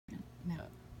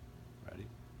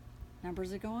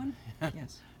Numbers are going?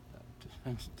 Yes.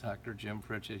 Dr. Jim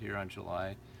Pritchett here on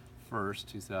July 1st,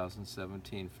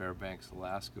 2017, Fairbanks,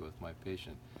 Alaska, with my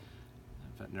patient,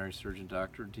 veterinary surgeon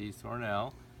Dr. Dee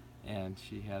Thornell, and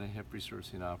she had a hip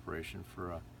resurfacing operation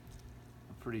for a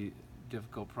pretty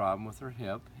difficult problem with her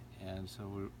hip, and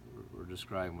so we're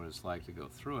describing what it's like to go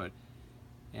through it.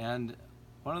 And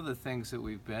one of the things that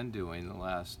we've been doing the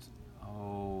last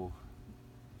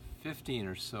 15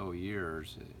 or so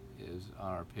years is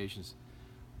on our patients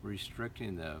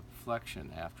restricting the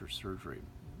flexion after surgery.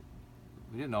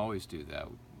 We didn't always do that.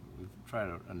 We've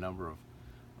tried a number of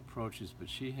approaches, but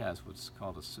she has what's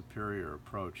called a superior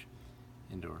approach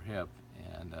into her hip,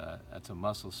 and that's a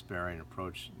muscle sparing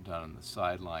approach done in the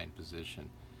sideline position.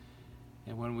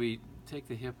 And when we take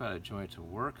the hip out of joint to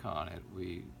work on it,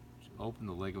 we open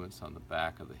the ligaments on the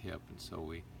back of the hip, and so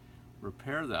we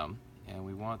repair them, and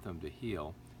we want them to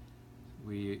heal.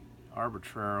 We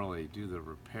arbitrarily do the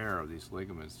repair of these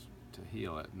ligaments to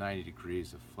heal at 90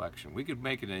 degrees of flexion. We could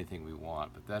make it anything we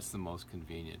want, but that's the most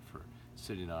convenient for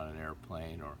sitting on an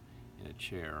airplane or in a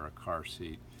chair or a car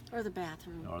seat. Or the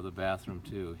bathroom. Or the bathroom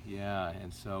too, yeah.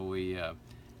 And so we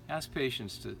ask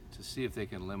patients to see if they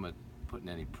can limit putting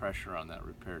any pressure on that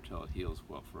repair till it heals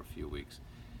well for a few weeks.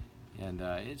 And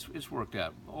it's worked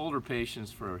out. Older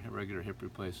patients for a regular hip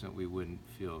replacement, we wouldn't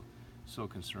feel so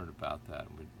concerned about that.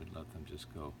 We'd let them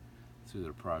just go through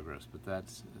their progress. But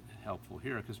that's helpful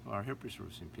here because our hip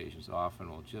resurfacing patients often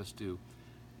will just do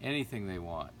anything they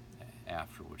want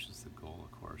after, which is the goal,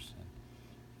 of course. And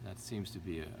that seems to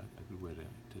be a good way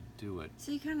to do it.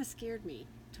 So you kind of scared me.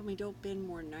 Told me don't bend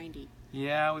more than 90.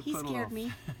 Yeah, we He put a scared little...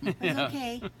 me. It's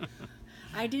okay.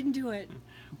 I didn't do it.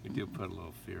 We do put a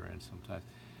little fear in sometimes.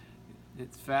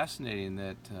 It's fascinating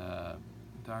that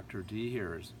Dr. Dee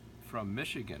here is from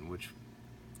Michigan, which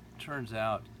turns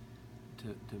out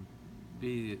to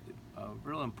be a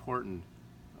real important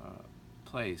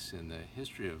place in the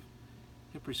history of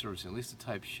hip resurfacing, at least the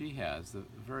type she has. The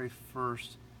very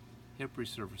first hip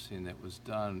resurfacing that was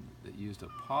done that used a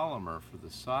polymer for the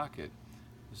socket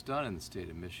was done in the state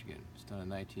of Michigan. It was done in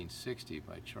 1960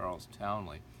 by Charles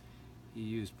Townley. He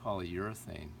used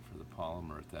polyurethane for the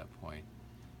polymer at that point.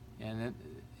 And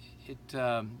it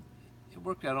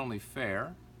worked out only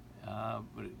fair,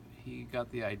 but he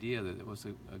got the idea that it was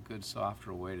a good,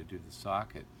 softer way to do the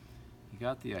socket. He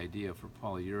got the idea for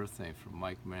polyurethane from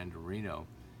Mike Mandarino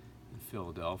in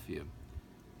Philadelphia.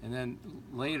 And then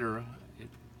later,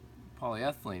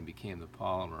 polyethylene became the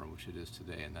polymer, which it is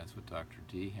today, and that's what Dr.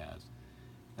 Dee has.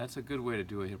 That's a good way to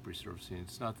do a hip resurfacing.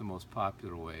 It's not the most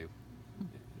popular way.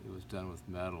 It was done with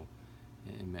metal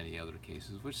in many other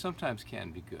cases, which sometimes can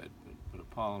be good, but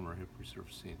a polymer hip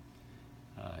resurfacing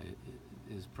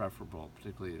is preferable,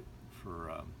 particularly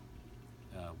for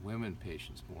women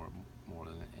patients more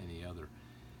than any other.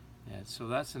 And so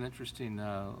that's an interesting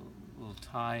little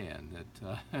tie-in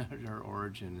that her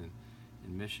origin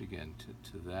in Michigan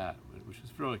to that, which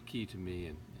was really key to me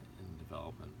in the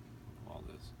development of all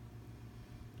this.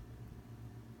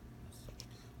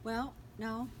 Well,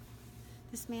 no.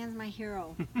 This man's my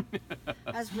hero.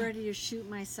 I was ready to shoot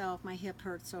myself. My hip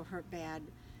hurt so bad.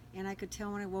 And I could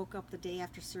tell when I woke up the day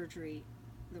after surgery,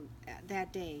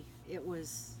 that day, it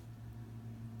was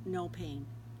no pain.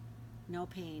 No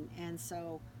pain. And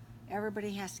so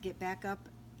everybody has to get back up.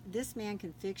 This man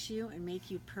can fix you and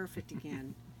make you perfect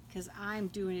again. Because I'm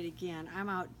doing it again. I'm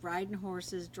out riding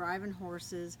horses, driving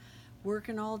horses,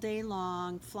 working all day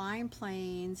long, flying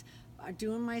planes,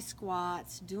 doing my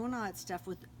squats, doing all that stuff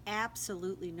with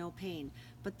absolutely no pain.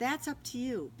 But that's up to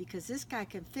you, because this guy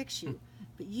can fix you.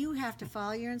 But you have to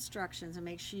follow your instructions and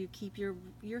make sure you keep your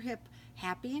hip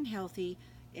happy and healthy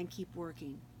and keep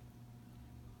working.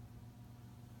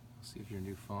 See if your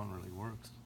new phone really works.